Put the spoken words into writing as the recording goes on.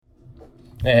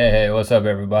Hey, what's up,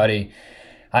 everybody?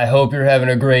 I hope you're having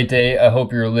a great day. I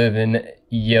hope you're living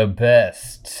your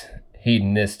best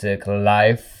hedonistic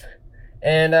life.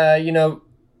 And,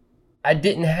 I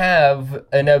didn't have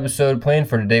an episode planned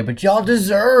for today, but y'all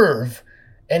deserve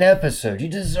an episode. You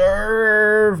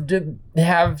deserve to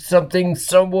have something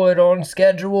somewhat on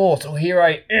schedule. So here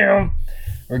I am.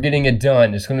 We're getting it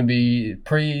done. It's going to be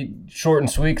pretty short and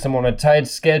sweet because I'm on a tight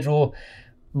schedule,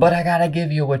 but I got to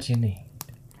give you what you need.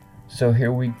 So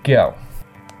here we go.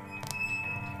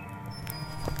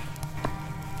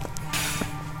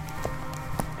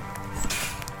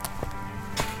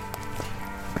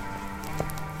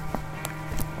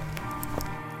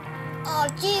 Oh,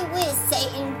 gee whiz,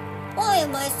 Satan. Why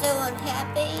am I so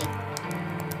unhappy?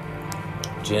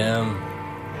 Jim,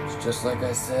 it's just like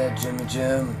I said, Jimmy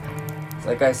Jim. It's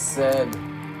like I said.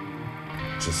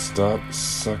 Just stop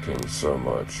sucking so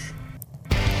much.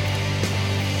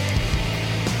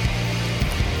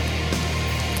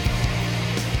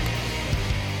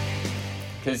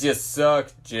 Cause you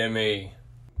suck, Jimmy.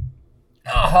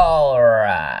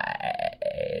 Alright.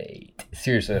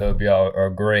 Seriously, I hope y'all are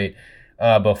great.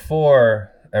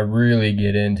 Before I really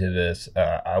get into this,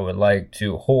 I would like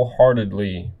to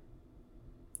wholeheartedly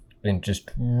and just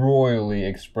royally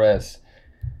express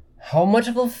how much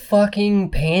of a fucking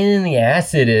pain in the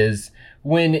ass it is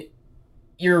when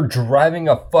you're driving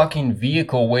a fucking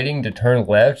vehicle waiting to turn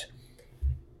left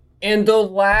and the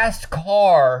last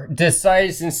car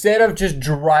decides, instead of just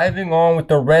driving on with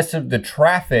the rest of the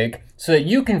traffic so that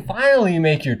you can finally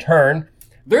make your turn,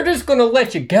 they're just gonna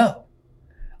let you go.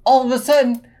 All of a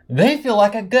sudden, they feel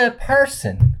like a good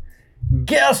person.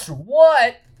 Guess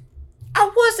what?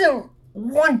 I wasn't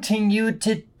wanting you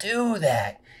to do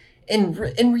that. In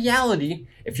reality,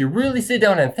 if you really sit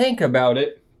down and think about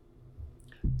it,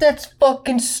 that's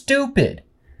fucking stupid.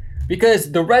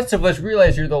 Because the rest of us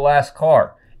realize you're the last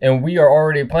car. And we are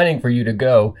already planning for you to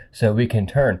go so we can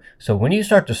turn. So when you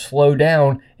start to slow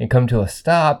down and come to a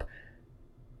stop,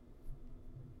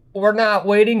 we're not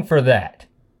waiting for that.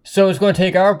 So it's going to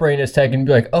take our brain a second and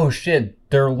be like, oh shit,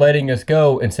 they're letting us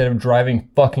go instead of driving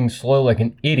fucking slow like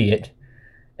an idiot.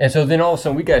 And so then all of a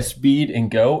sudden we got to speed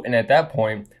and go. And at that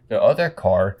point, the other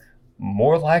car,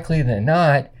 more likely than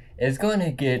not, is going to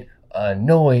get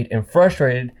annoyed and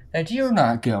frustrated that you're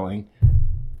not going.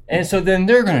 And so then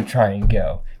they're going to try and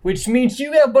go. Which means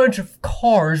you got a bunch of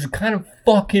cars kind of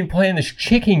fucking playing this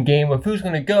chicken game of who's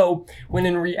going to go, when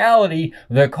in reality,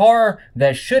 the car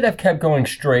that should have kept going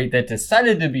straight, that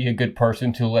decided to be a good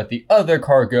person to let the other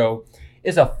car go,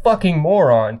 is a fucking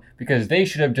moron, because they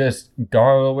should have just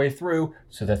gone all the way through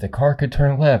so that the car could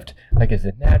turn left, like it's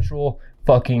a natural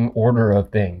fucking order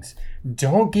of things.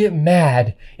 Don't get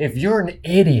mad if you're an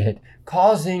idiot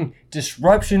causing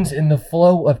disruptions in the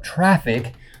flow of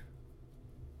traffic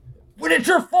when it's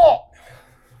your fault.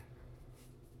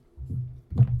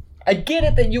 I get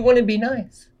it that you want to be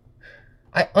nice.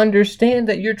 I understand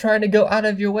that you're trying to go out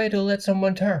of your way to let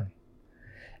someone turn.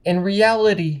 In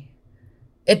reality,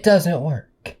 it doesn't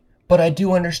work. But I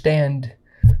do understand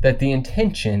that the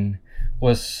intention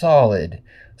was solid.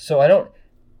 So I don't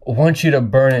want you to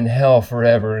burn in hell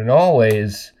forever and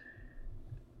always.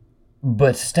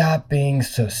 But stop being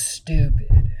so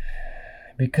stupid.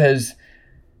 Because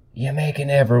you're making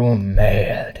everyone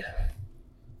mad.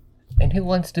 And who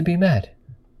wants to be mad?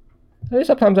 I mean,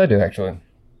 sometimes I do, actually.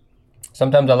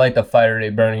 Sometimes I like the fiery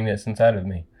burningness inside of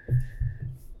me.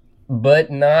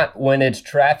 But not when it's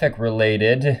traffic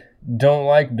related. Don't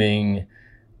like being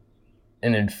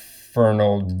an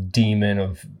infernal demon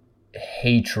of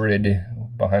hatred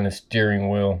behind a steering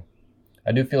wheel.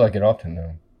 I do feel like it often,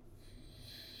 though.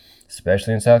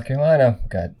 Especially in South Carolina.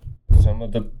 Got some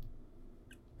of the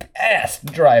best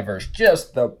drivers,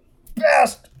 just the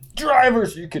best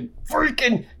drivers you could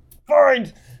freaking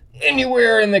find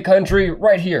anywhere in the country,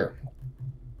 right here.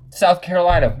 South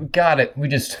Carolina, we got it. We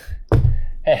just,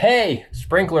 hey,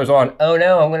 sprinklers on. Oh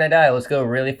no, I'm gonna die. Let's go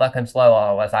really fucking slow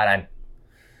all of a sudden.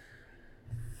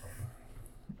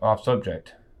 Off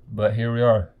subject, but here we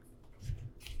are.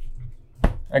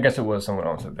 I guess it was somewhat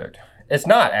on subject. It's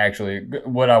not actually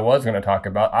what I was gonna talk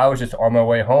about. I was just on my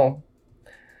way home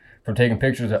from taking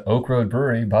pictures at Oak Road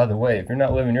Brewery. By the way, if you're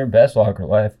not living your best lager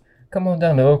life, come on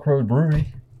down to Oak Road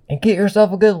Brewery and get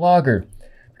yourself a good lager.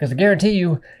 Because I guarantee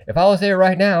you, if I was there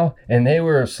right now and they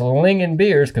were slinging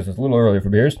beers, because it's a little early for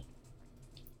beers,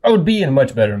 I would be in a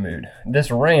much better mood.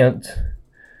 This rant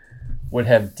would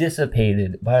have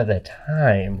dissipated by the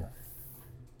time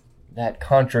that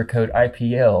Contra Code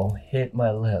IPL hit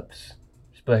my lips.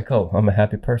 Just be like, oh, I'm a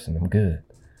happy person. I'm good.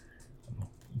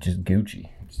 Just Gucci.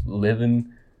 Just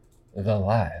living the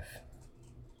life.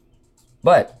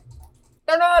 But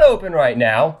they're not open right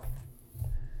now.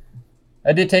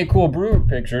 I did take cool brew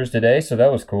pictures today, so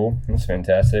that was cool. It was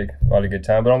fantastic. A lot of good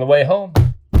time. But on the way home,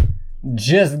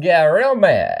 just got real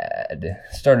mad.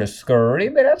 Started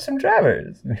screaming at some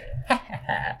drivers.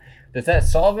 Does that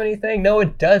solve anything? No,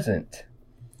 it doesn't.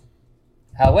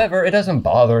 However, it doesn't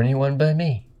bother anyone but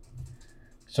me.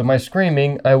 So my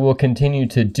screaming, I will continue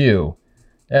to do.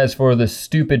 As for the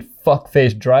stupid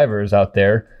fuck-faced drivers out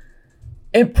there,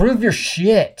 improve your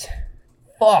shit.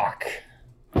 Fuck.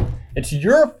 It's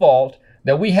your fault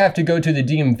that we have to go to the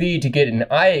DMV to get an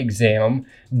eye exam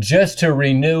just to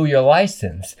renew your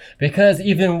license. Because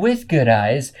even with good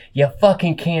eyes, you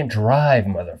fucking can't drive,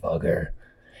 motherfucker.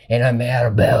 And I'm mad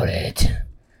about it.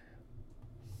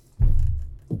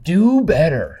 Do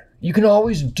better. You can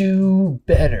always do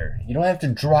better. You don't have to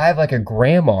drive like a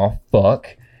grandma,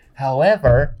 fuck.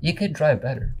 However, you could drive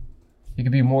better. You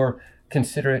could be more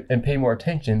considerate and pay more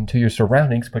attention to your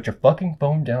surroundings. Put your fucking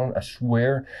phone down. I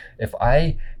swear, if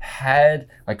I had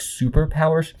like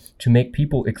superpowers to make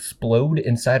people explode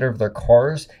inside of their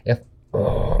cars,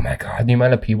 oh my god, the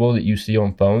amount of people that you see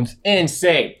on phones,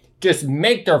 insane. Just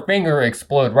make their finger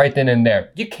explode right then and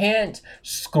there. You can't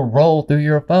scroll through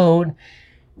your phone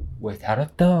without a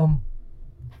thumb.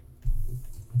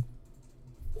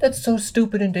 That's so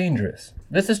stupid and dangerous.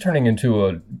 This is turning into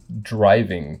a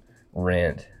driving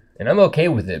rant. And I'm okay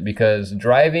with it because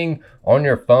driving on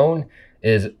your phone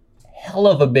is hell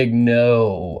of a big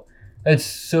no. It's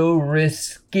so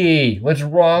risky. What's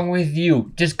wrong with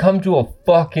you? Just come to a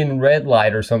fucking red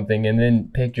light or something and then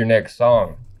pick your next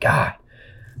song. God,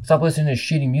 stop listening to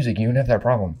shitty music. You don't have that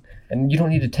problem. And you don't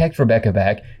need to text Rebecca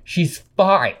back. She's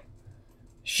fine.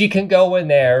 She can go in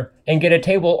there and get a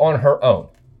table on her own.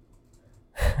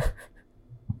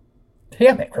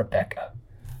 Damn it, Rebecca.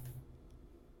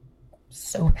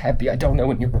 So happy I don't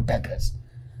know any Rebecca's.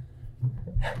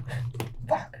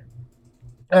 Fuck.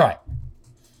 Alright.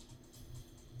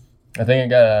 I think I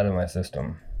got it out of my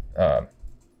system. Yeah,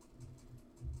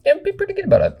 be pretty good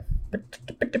about it.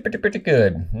 Pretty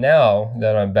good. Now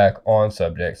that I'm back on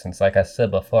subject, since like I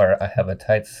said before, I have a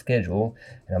tight schedule,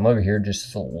 and I'm over here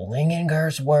just slinging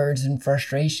curse words and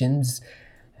frustrations,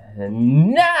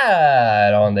 and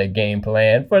not on the game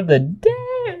plan for the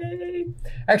day.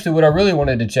 Actually, what I really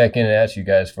wanted to check in and ask you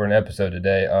guys for an episode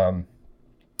today,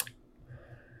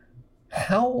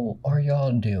 how are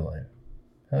y'all doing?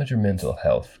 How's your mental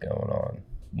health going on?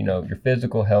 You know, your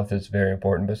physical health is very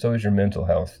important, but so is your mental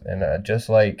health. And just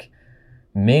like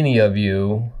many of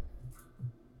you,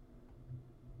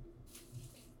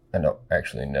 I don't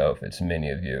actually know if it's many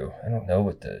of you. I don't know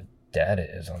what the data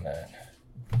is on that.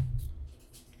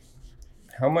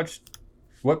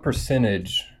 What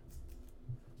percentage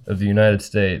of the United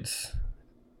States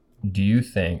do you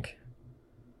think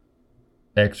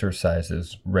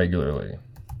exercises regularly?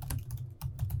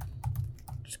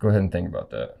 Just go ahead and think about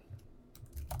that.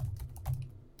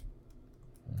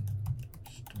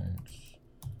 States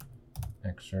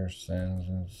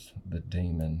exercises the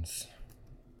demons.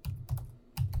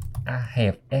 I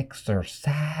have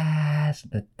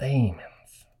exorcised the demons.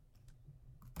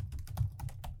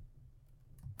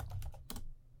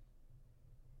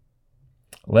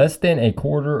 Less than a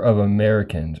quarter of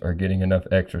Americans are getting enough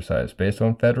exercise based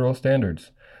on federal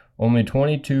standards. Only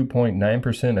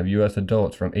 22.9% of U.S.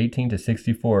 adults from 18 to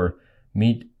 64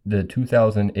 meet the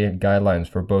 2008 guidelines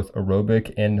for both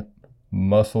aerobic and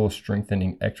muscle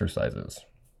strengthening exercises.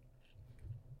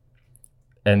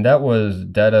 And that was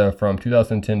data from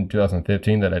 2010 to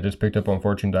 2015 that I just picked up on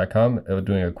Fortune.com. I was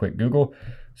doing a quick Google,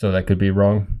 so that could be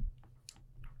wrong.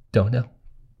 Don't know,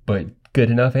 but good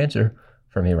enough answer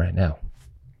for me right now.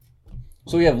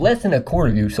 So we have less than a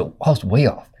quarter of you, so I was way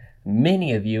off.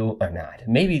 Many of you are not.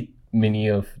 Maybe many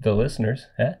of the listeners,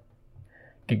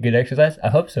 get good exercise. I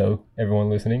hope so.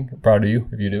 Everyone listening, proud of you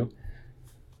if you do.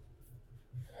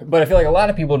 But I feel like a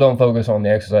lot of people don't focus on the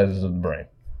exercises of the brain,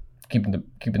 keeping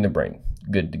the brain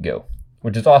good to go,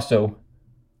 which is also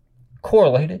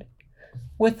correlated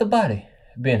with the body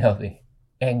being healthy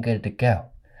and good to go.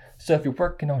 So if you're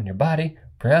working on your body,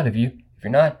 proud of you. If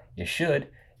you're not, you should.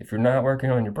 If you're not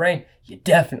working on your brain, you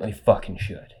definitely fucking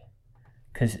should.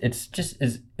 Because it's just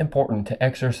as important to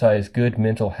exercise good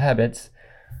mental habits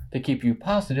to keep you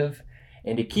positive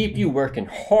and to keep you working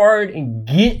hard and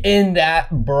getting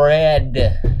that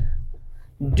bread.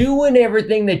 Doing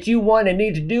everything that you want and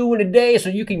need to do in a day so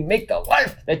you can make the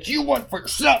life that you want for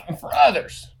yourself and for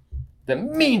others. That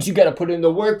means you gotta put in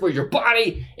the work for your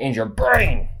body and your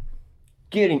brain.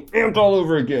 Getting amped all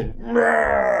over again.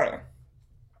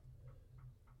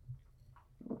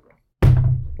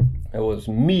 It was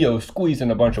Mio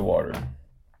squeezing a bunch of water.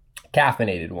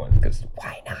 Caffeinated one, because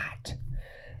why not?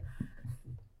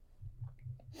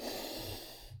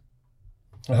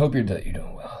 I hope you're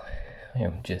doing well. I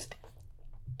am just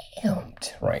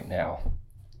amped right now.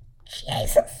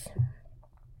 Jesus.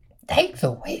 Take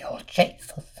the wheel,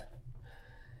 Jesus.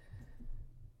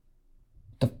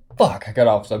 The fuck? I got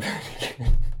off subject.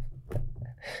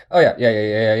 Oh yeah.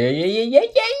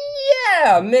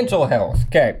 Mental health.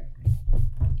 Okay.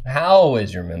 How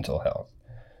is your mental health?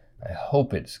 I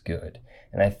hope it's good.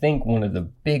 And I think one of the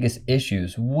biggest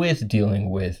issues with dealing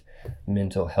with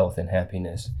mental health and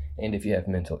happiness, and if you have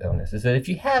mental illness, is that if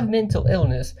you have mental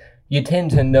illness, you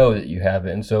tend to know that you have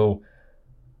it, and so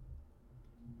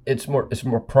it's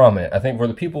more prominent. I think for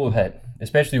the people who had,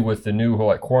 especially with the new whole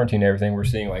like quarantine and everything, we're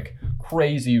seeing like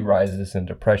crazy rises in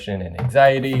depression and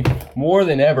anxiety. More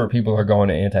than ever, people are going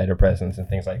to antidepressants and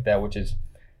things like that, which is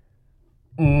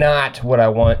not what I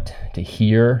want to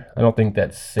hear. I don't think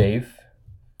that's safe.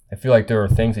 I feel like there are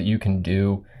things that you can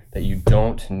do that you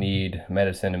don't need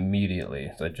medicine immediately.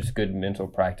 So just good mental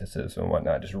practices and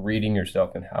whatnot, just reading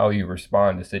yourself and how you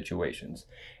respond to situations.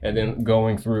 And then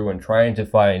going through and trying to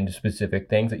find specific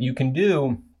things that you can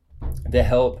do to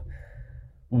help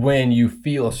when you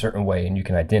feel a certain way and you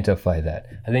can identify that.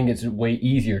 I think it's way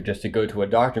easier just to go to a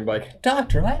doctor and be like,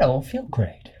 "Doctor, I don't feel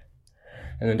great."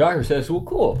 And the doctor says, "Well,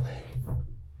 cool.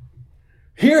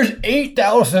 Here's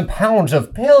 8,000 pounds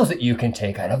of pills that you can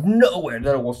take out of nowhere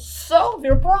that will solve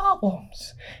your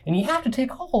problems. And you have to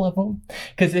take all of them,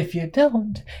 because if you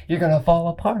don't, you're going to fall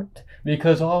apart,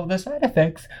 because all of the side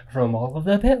effects from all of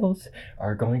the pills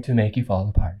are going to make you fall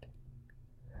apart."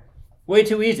 Way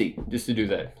too easy just to do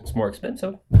that. It's more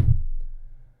expensive.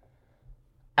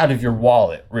 Out of your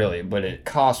wallet, really, but it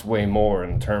costs way more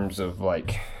in terms of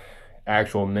like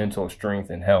actual mental strength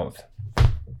and health.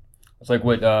 It's like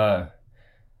what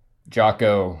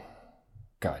Jocko,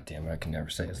 god damn it, I can never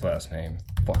say his last name.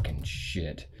 Fucking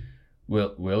shit.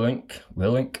 Willink?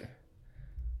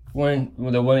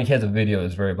 The one he has a video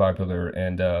that's very popular,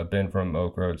 and Ben from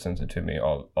Oak Road sends it to me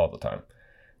all the time.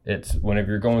 It's whenever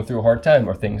you're going through a hard time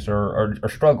or things are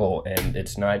struggle and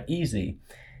it's not easy,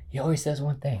 he always says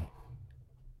one thing.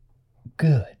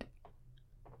 Good.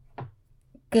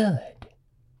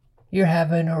 You're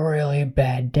having a really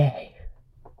bad day.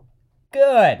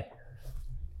 Good.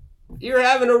 You're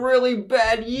having a really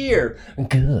bad year.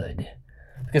 Good.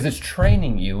 Because it's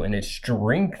training you and it's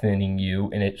strengthening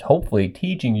you and it's hopefully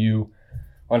teaching you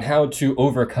on how to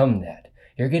overcome that.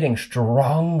 You're getting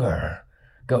stronger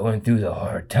going through the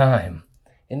hard time.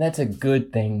 And that's a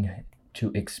good thing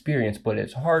to experience, but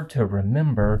it's hard to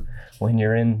remember when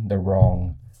you're in the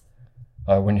wrong,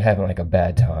 when you're having like a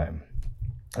bad time.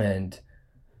 And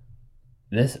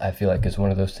this, I feel like, is one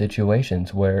of those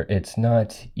situations where it's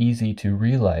not easy to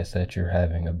realize that you're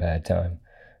having a bad time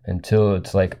until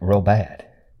it's like real bad.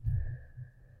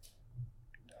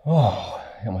 Oh,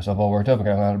 I got myself all worked up and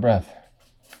got out of breath.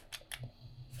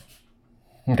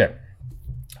 Okay.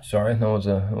 Sorry, that was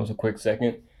a quick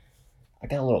second. I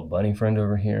got a little bunny friend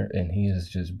over here, and he is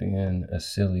just being a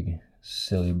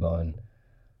silly bun.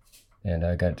 And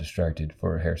I got distracted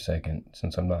for a hair second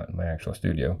since I'm not in my actual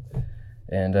studio.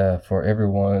 And for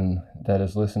everyone that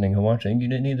is listening and watching, you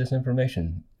didn't need this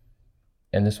information.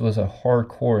 And this was a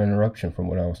hardcore interruption from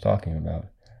what I was talking about.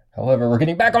 However, we're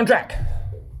getting back on track.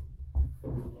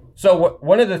 So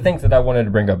one of the things that I wanted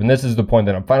to bring up, and this is the point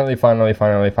that I'm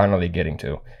finally getting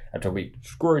to, after we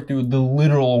scroll through the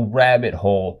literal rabbit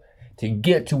hole to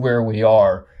get to where we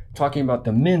are, talking about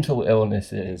the mental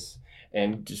illnesses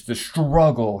and just the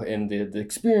struggle and the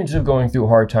experience of going through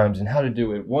hard times and how to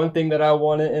do it. One thing that I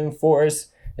want to enforce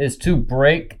is to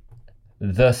break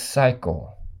the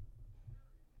cycle.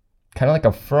 Kind of like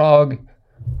a frog.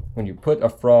 When you put a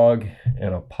frog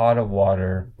in a pot of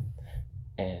water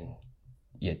and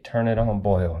you turn it on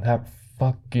boil, that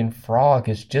fucking frog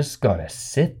is just gonna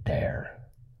sit there.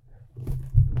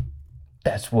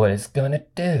 That's what it's gonna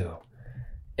do.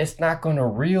 It's not going to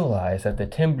realize that the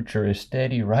temperature is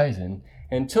steady rising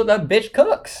until that bitch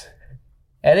cooks.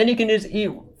 And then you can just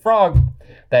eat frog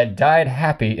that died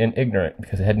happy and ignorant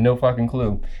because it had no fucking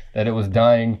clue that it was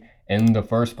dying in the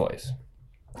first place.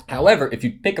 However, if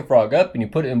you pick a frog up and you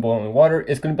put it in boiling water,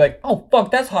 it's going to be like, "Oh, fuck,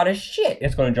 that's hot as shit."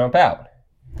 It's going to jump out.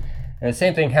 And the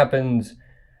same thing happens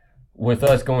with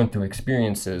us going through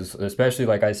experiences, especially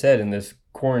like I said, in this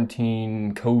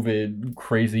quarantine, COVID,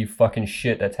 crazy fucking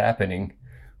shit that's happening.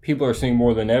 People are seeing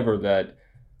more than ever that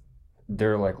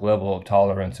their like level of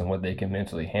tolerance and what they can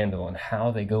mentally handle and how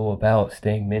they go about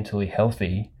staying mentally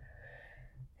healthy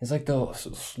is like the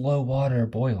slow water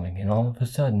boiling, and all of a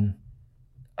sudden,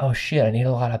 oh shit, I need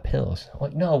a lot of pills.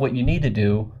 Like, no, what you need to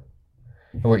do,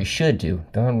 or what you should do,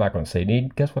 I'm not going to say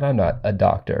need, guess what, I'm not a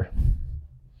doctor.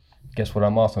 Guess what,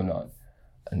 I'm also not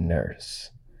a nurse.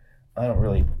 I don't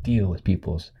really deal with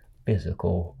people's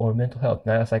physical or mental health.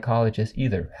 Not a psychologist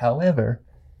either. However,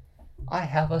 I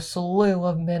have a slew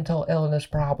of mental illness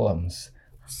problems.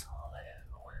 A slew.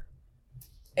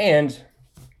 And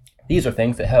these are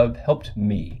things that have helped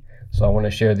me. So I want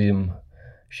to share them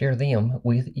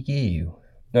with you.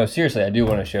 No, seriously, I do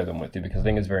want to share them with you because I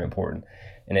think it's very important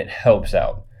and it helps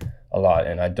out a lot.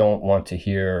 And I don't want to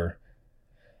hear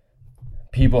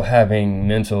people having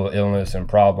mental illness and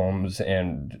problems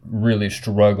and really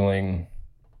struggling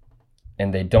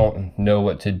and they don't know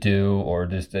what to do, or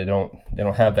just they don't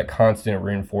have that constant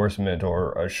reinforcement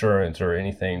or assurance or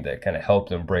anything that kind of help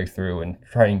them break through and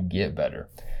try and get better.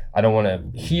 I don't want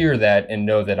to hear that and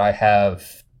know that I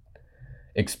have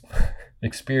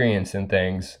experience in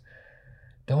things.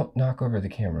 Don't knock over the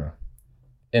camera.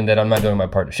 And that I'm not doing my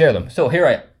part to share them. So here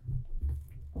I am.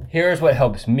 Here's what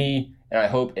helps me, and I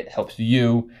hope it helps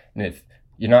you. And if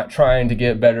you're not trying to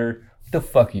get better, what the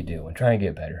fuck you doing? Try and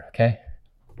get better, okay?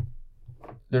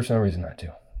 There's no reason not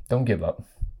to. Don't give up.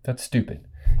 That's stupid.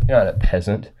 You're not a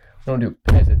peasant. We don't do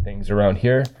peasant things around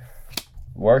here.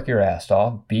 Work your ass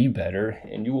off, be better,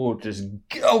 and you will just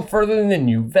go further than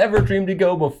you've ever dreamed to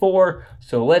go before.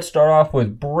 So let's start off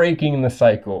with breaking the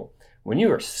cycle. When you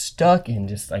are stuck in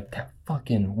just like that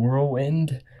fucking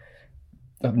whirlwind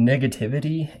of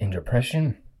negativity and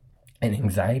depression and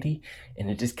anxiety, and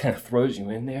it just kind of throws you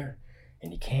in there,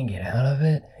 and you can't get out of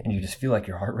it, and you just feel like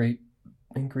your heart rate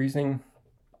increasing,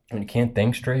 and you can't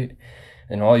think straight,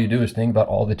 and all you do is think about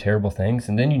all the terrible things,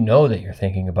 and then you know that you're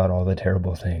thinking about all the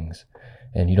terrible things,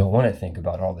 and you don't want to think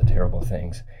about all the terrible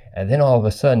things, and then all of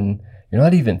a sudden, you're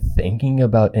not even thinking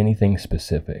about anything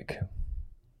specific.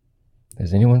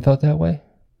 Has anyone felt that way?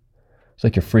 It's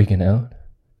like you're freaking out,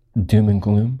 doom and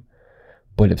gloom,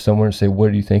 but if someone were to say,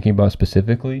 what are you thinking about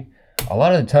specifically? A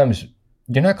lot of the times,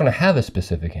 you're not going to have a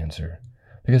specific answer,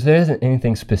 because there isn't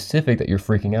anything specific that you're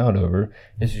freaking out over.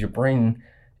 It's your brain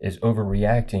is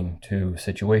overreacting to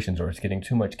situations, or it's getting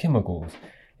too much chemicals.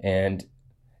 And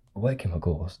what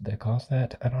chemicals that cause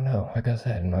that? I don't know. Like I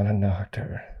said, I'm not a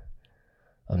doctor.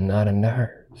 I'm not a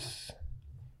nurse.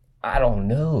 I don't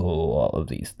know all of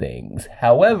these things.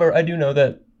 However, I do know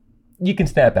that you can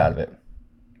snap out of it.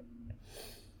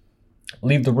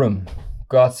 Leave the room.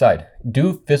 Go outside.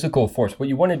 Do physical force. What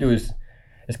you want to do is,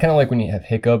 it's kind of like when you have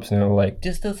hiccups and they're like,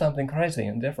 just do something crazy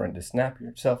and different to snap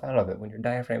yourself out of it when your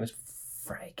diaphragm is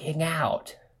freaking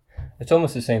out. It's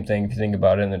almost the same thing if you think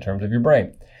about it in the terms of your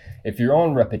brain. If you're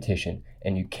on repetition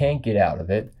and you can't get out of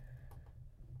it,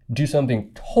 do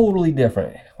something totally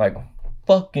different, like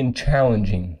fucking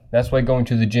challenging. That's why going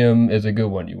to the gym is a good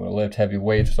one. You want to lift heavy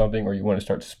weights or something, or you want to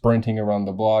start sprinting around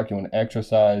the block, you want to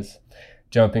exercise,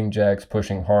 jumping jacks,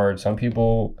 pushing hard. Some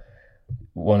people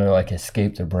want to like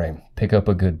escape their brain, pick up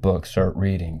a good book, start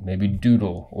reading, maybe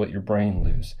doodle, let your brain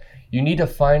loose. You need to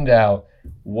find out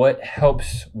what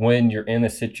helps when you're in a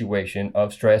situation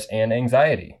of stress and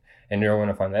anxiety. And you're going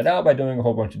to find that out by doing a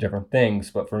whole bunch of different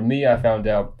things. But for me, I found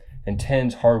out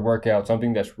intense hard workout,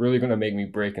 something that's really going to make me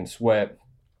break and sweat,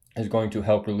 is going to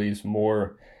help release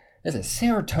more. Is it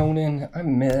serotonin?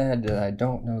 I'm mad that I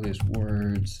don't know these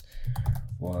words.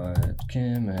 What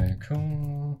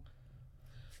chemical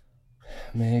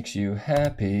makes you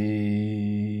happy?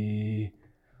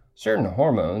 Certain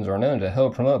hormones are known to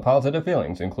help promote positive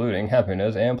feelings, including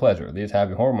happiness and pleasure. These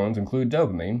happy hormones include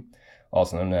dopamine,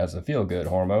 also known as the feel-good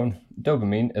hormone.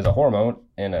 Dopamine is a hormone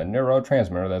and a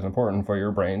neurotransmitter that's important for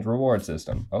your brain's reward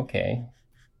system. Okay.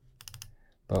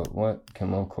 But what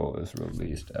chemical is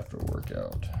released after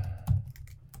workout?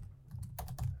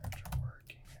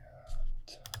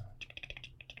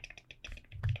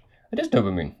 It is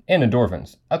dopamine and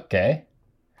endorphins. Okay.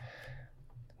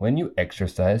 When you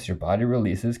exercise, your body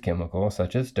releases chemicals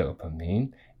such as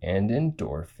dopamine and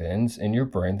endorphins in your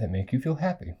brain that make you feel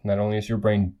happy. Not only is your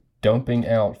brain dumping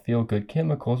out feel-good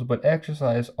chemicals, but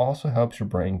exercise also helps your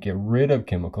brain get rid of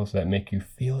chemicals that make you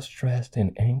feel stressed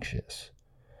and anxious.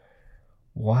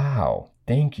 Wow,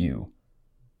 thank you.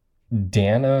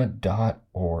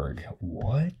 Dana.org.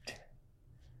 What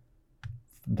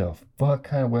the fuck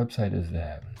kind of website is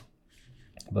that?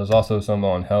 There's also some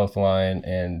on Healthline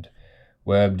and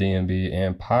WebDMB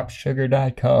and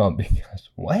PopSugar.com because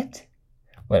what?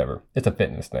 Whatever. It's a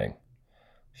fitness thing.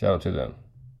 Shout out to them.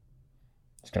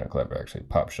 It's kind of clever, actually.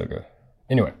 Pop Sugar.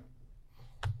 Anyway,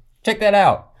 check that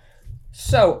out.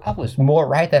 So, I was more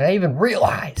right than I even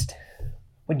realized.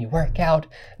 When you work out,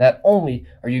 not only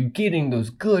are you getting those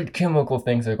good chemical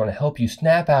things that are going to help you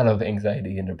snap out of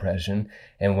anxiety and depression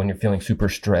and when you're feeling super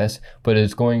stressed, but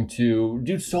it's going to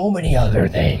do so many other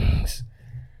things.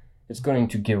 It's going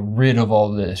to get rid of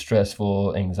all the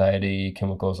stressful anxiety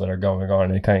chemicals that are going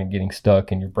on and kind of getting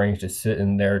stuck, and your brain's just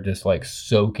sitting there just like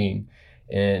soaking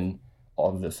in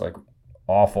all of this like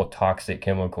awful toxic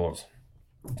chemicals.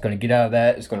 It's going to get out of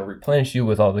that. It's going to replenish you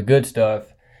with all the good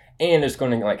stuff, and it's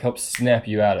going to like help snap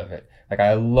you out of it. Like,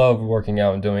 I love working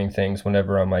out and doing things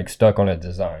whenever I'm like stuck on a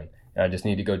design and I just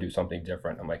need to go do something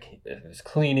different. I'm like, if it's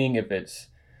cleaning, if it's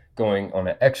going on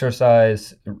an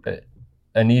exercise,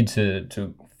 I need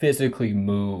to physically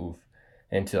move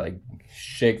and to like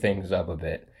shake things up a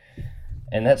bit.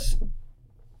 And that's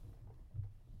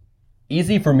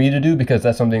easy for me to do because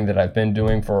that's something that I've been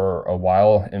doing for a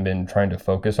while and been trying to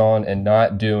focus on, and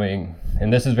not doing,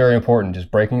 and this is very important,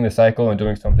 just breaking the cycle and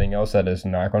doing something else that is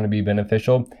not going to be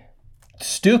beneficial.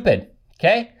 Stupid,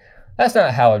 okay? That's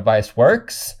not how advice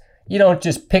works. You don't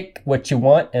just pick what you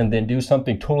want and then do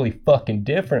something totally fucking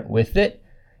different with it.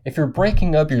 If you're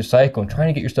breaking up your cycle and trying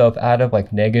to get yourself out of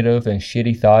like negative and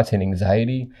shitty thoughts and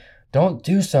anxiety, don't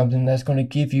do something that's going to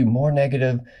give you more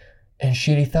negative and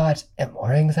shitty thoughts and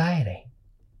more anxiety.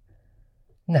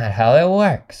 Not how it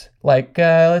works. Like,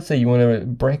 let's say you want to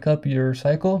break up your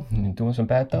cycle and you're doing some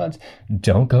bad thoughts.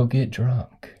 Don't go get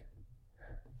drunk.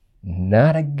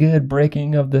 Not a good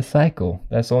breaking of the cycle.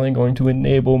 That's only going to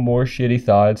enable more shitty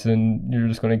thoughts, and you're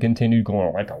just going to continue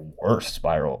going like a worse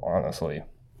spiral, honestly.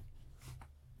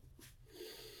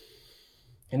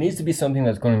 It needs to be something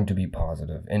that's going to be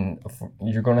positive, and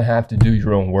you're going to have to do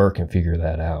your own work and figure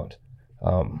that out.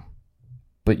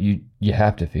 But you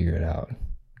have to figure it out,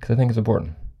 because I think it's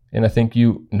important, and I think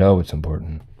you know it's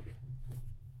important.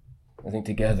 I think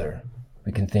together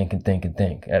we can think and think and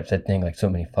think. I've said think like so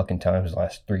many fucking times in the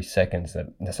last 3 seconds that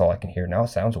that's all I can hear. Now it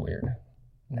sounds weird.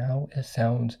 Now it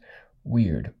sounds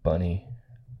weird, bunny.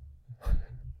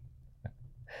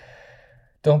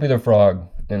 Don't be the frog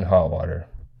in hot water.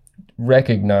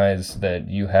 Recognize that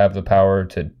you have the power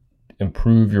to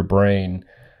improve your brain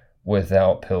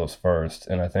without pills first,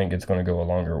 and I think it's going to go a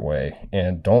longer way.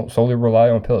 And don't solely rely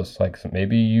on pills. Like,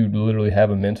 maybe you literally have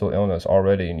a mental illness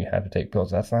already and you have to take pills.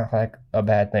 That's not like a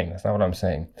bad thing. That's not what I'm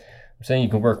saying. I'm saying you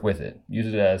can work with it.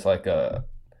 Use it as like a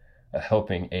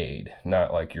helping aid,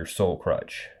 not like your sole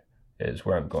crutch, is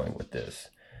where I'm going with this.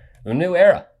 A new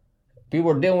era. People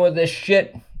are dealing with this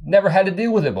shit. Never had to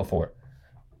deal with it before.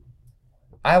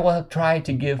 I will try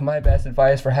to give my best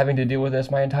advice for having to deal with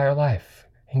this my entire life.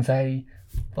 Anxiety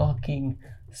fucking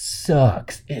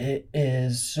sucks. It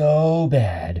is so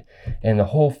bad. And the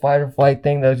whole fight or flight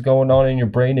thing that's going on in your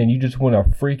brain, and you just want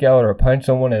to freak out or punch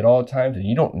someone at all times, and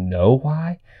you don't know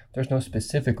why. There's no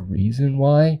specific reason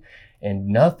why, and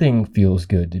nothing feels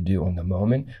good to do in the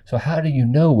moment. So how do you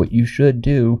know what you should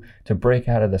do to break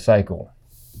out of the cycle?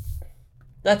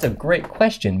 That's a great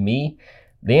question, me.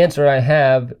 The answer I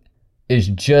have is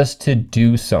just to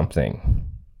do something.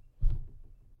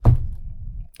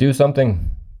 Do something.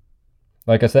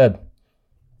 Like I said,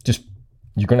 just,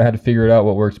 you're going to have to figure it out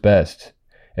what works best.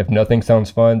 If nothing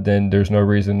sounds fun, then there's no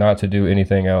reason not to do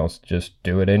anything else. Just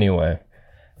do it anyway.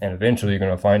 And eventually you're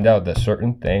going to find out that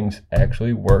certain things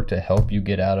actually work to help you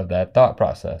get out of that thought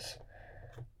process.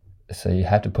 So you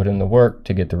have to put in the work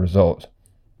to get the results.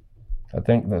 I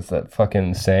think that's that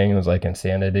fucking saying. It was like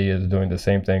insanity is doing the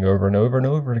same thing over and over and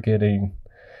over again,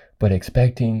 but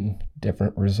expecting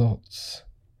different results.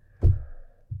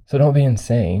 So don't be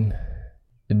insane.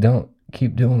 Don't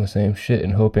keep doing the same shit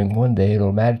and hoping one day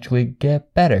it'll magically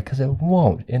get better, because it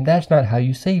won't. And that's not how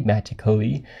you say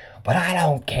magically, but I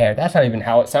don't care. That's not even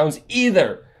how it sounds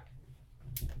either.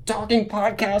 Talking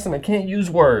podcast and I can't use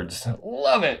words.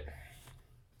 Love it.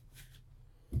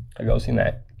 Have you all seen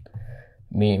that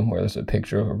meme where there's a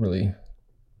picture of a really,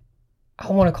 I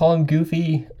don't want to call him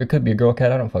goofy. It could be a girl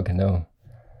cat. I don't fucking know.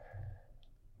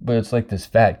 But it's like this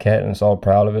fat cat and it's all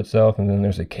proud of itself, and then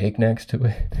there's a cake next to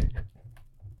it.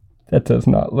 That does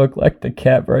not look like the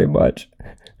cat very much.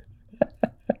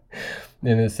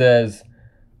 And it says,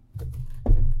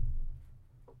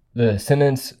 the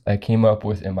sentence I came up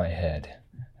with in my head.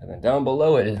 And then down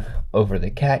below it, over the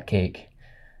cat cake,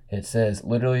 it says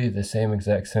literally the same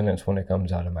exact sentence when it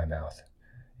comes out of my mouth.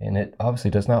 And it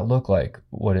obviously does not look like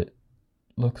what it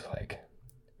looks like.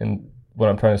 And what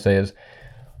I'm trying to say is,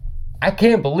 I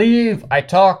can't believe I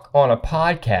talk on a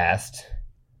podcast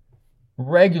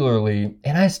regularly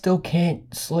and I still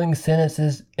can't sling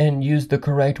sentences and use the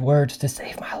correct words to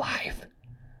save my life.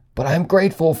 But I'm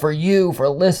grateful for you for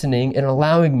listening and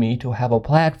allowing me to have a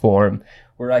platform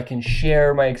where I can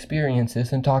share my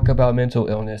experiences and talk about mental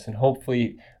illness and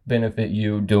hopefully benefit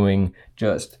you doing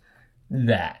just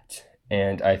that.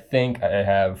 And I think I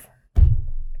have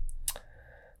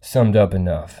summed up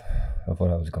enough of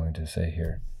what I was going to say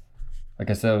here. like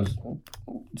I said, it was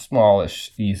a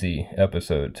smallish, easy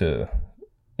episode to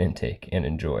intake and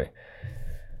enjoy.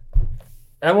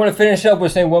 I want to finish up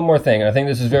with saying one more thing. And I think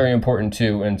this is very important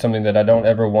too, and something that I don't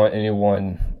ever want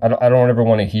anyone, I don't ever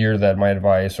want to hear that my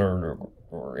advice or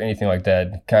anything like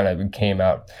that kind of came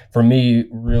out, for me,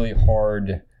 really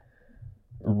hard,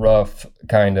 rough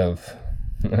kind of,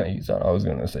 you thought I was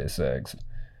going to say sex.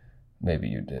 Maybe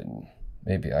you didn't.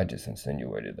 Maybe I just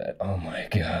insinuated that. Oh my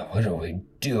God, what are we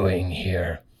doing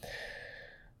here?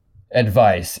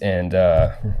 Advice and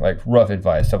like rough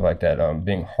advice, stuff like that,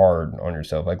 being hard on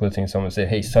yourself, like listening to someone say,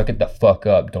 hey, suck it the fuck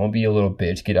up, don't be a little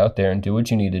bitch, get out there and do what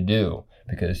you need to do,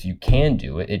 because you can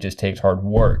do it, it just takes hard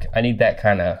work. I need that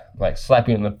kind of like slap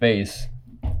you in the face,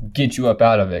 get you up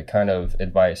out of it kind of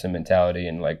advice and mentality,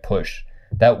 and like push.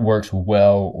 That works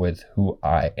well with who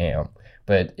I am.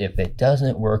 But if it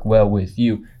doesn't work well with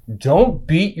you, don't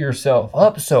beat yourself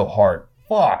up so hard.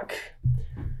 Fuck.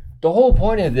 The whole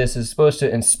point of this is supposed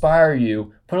to inspire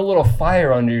you, put a little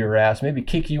fire under your ass, maybe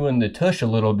kick you in the tush a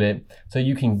little bit so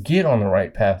you can get on the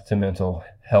right path to mental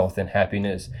health and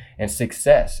happiness and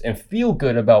success and feel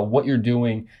good about what you're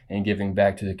doing and giving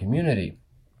back to the community.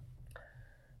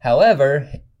 However,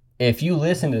 if you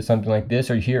listen to something like this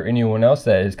or hear anyone else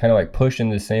that is kind of like pushing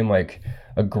the same like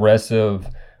aggressive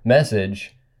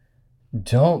message,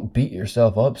 don't beat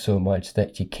yourself up so much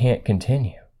that you can't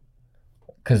continue.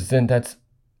 Because then that's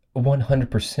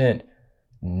 100%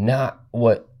 not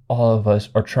what all of us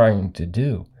are trying to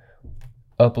do.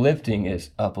 Uplifting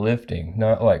is uplifting,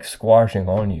 not like squashing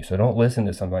on you. So don't listen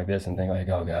to something like this and think like,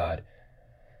 oh God,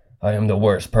 I am the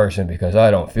worst person because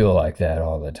I don't feel like that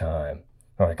all the time.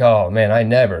 Like, oh man, I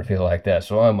never feel like that,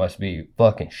 so I must be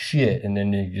fucking shit. And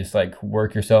then you just like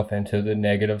work yourself into the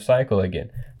negative cycle again.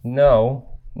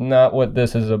 No, not what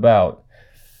this is about.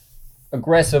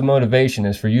 Aggressive motivation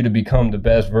is for you to become the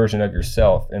best version of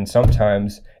yourself. And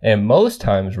sometimes, and most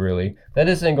times really, that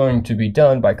isn't going to be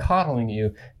done by coddling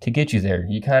you to get you there.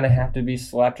 You kind of have to be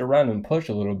slapped around and pushed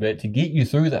a little bit to get you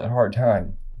through that hard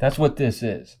time. That's what this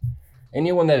is.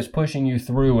 Anyone that is pushing you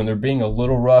through and they're being a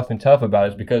little rough and tough about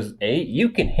it is because, A, you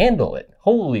can handle it.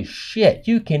 Holy shit,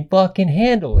 you can fucking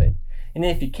handle it. And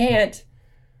if you can't,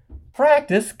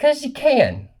 practice, because you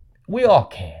can. We all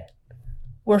can.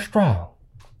 We're strong.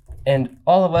 And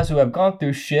all of us who have gone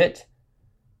through shit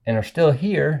and are still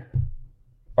here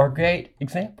are great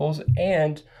examples,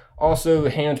 and also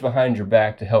hands behind your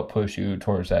back to help push you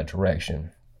towards that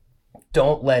direction.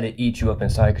 Don't let it eat you up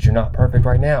inside because you're not perfect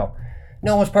right now.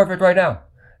 No one's perfect right now.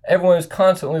 Everyone is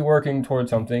constantly working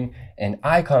towards something, and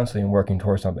I constantly am working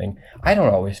towards something. I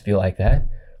don't always feel like that.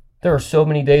 There are so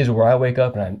many days where I wake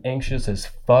up and I'm anxious as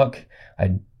fuck.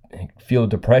 I feel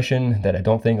depression, that I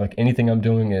don't think like anything I'm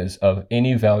doing is of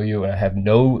any value, and I have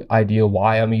no idea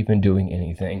why I'm even doing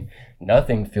anything.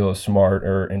 Nothing feels smart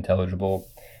or intelligible.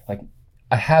 Like,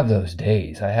 I have those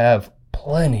days. I have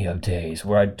plenty of days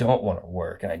where I don't want to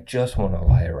work and I just want to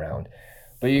lie around.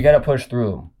 But you got to push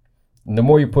through them. And the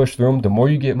more you push through them, the more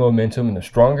you get momentum, and the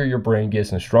stronger your brain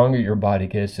gets and the stronger your body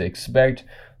gets to expect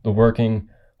the working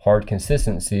hard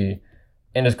consistency,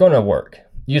 and it's going to work.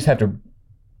 You just have to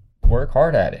work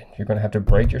hard at it. You're going to have to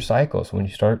break your cycles when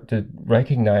you start to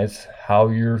recognize how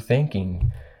you're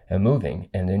thinking and moving,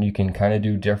 and then you can kind of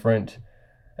do different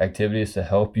activities to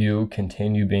help you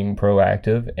continue being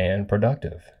proactive and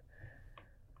productive.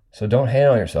 So don't hate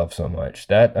on yourself so much.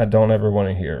 That I don't ever want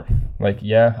to hear. Like,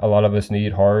 yeah, a lot of us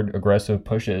need hard, aggressive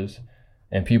pushes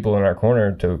and people in our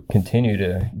corner to continue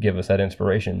to give us that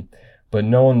inspiration. But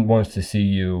no one wants to see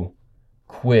you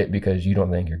quit because you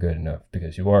don't think you're good enough,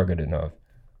 because you are good enough.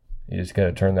 You just got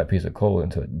to turn that piece of coal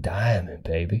into a diamond,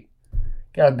 baby.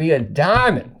 Got to be a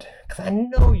diamond, because I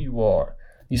know you are.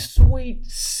 You sweet,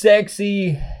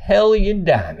 sexy, hellion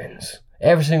diamonds.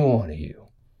 Every single one of you.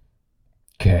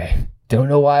 Okay. Don't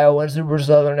know why I went super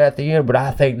southern at the end, but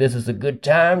I think this is a good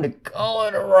time to call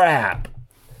it a wrap.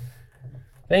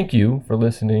 Thank you for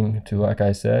listening to Like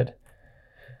I Said.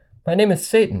 My name is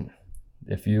Satan.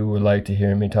 If you would like to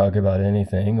hear me talk about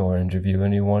anything or interview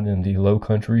anyone in the Low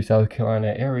Country, South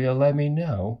Carolina area, let me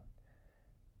know.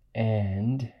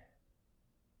 And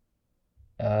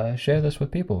share this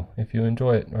with people if you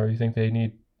enjoy it or you think they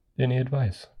need any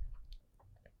advice.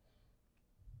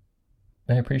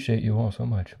 I appreciate you all so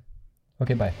much.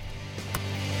 Okay, bye.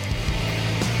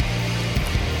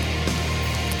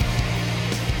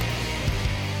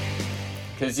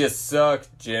 'Cause you suck,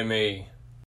 Jimmy.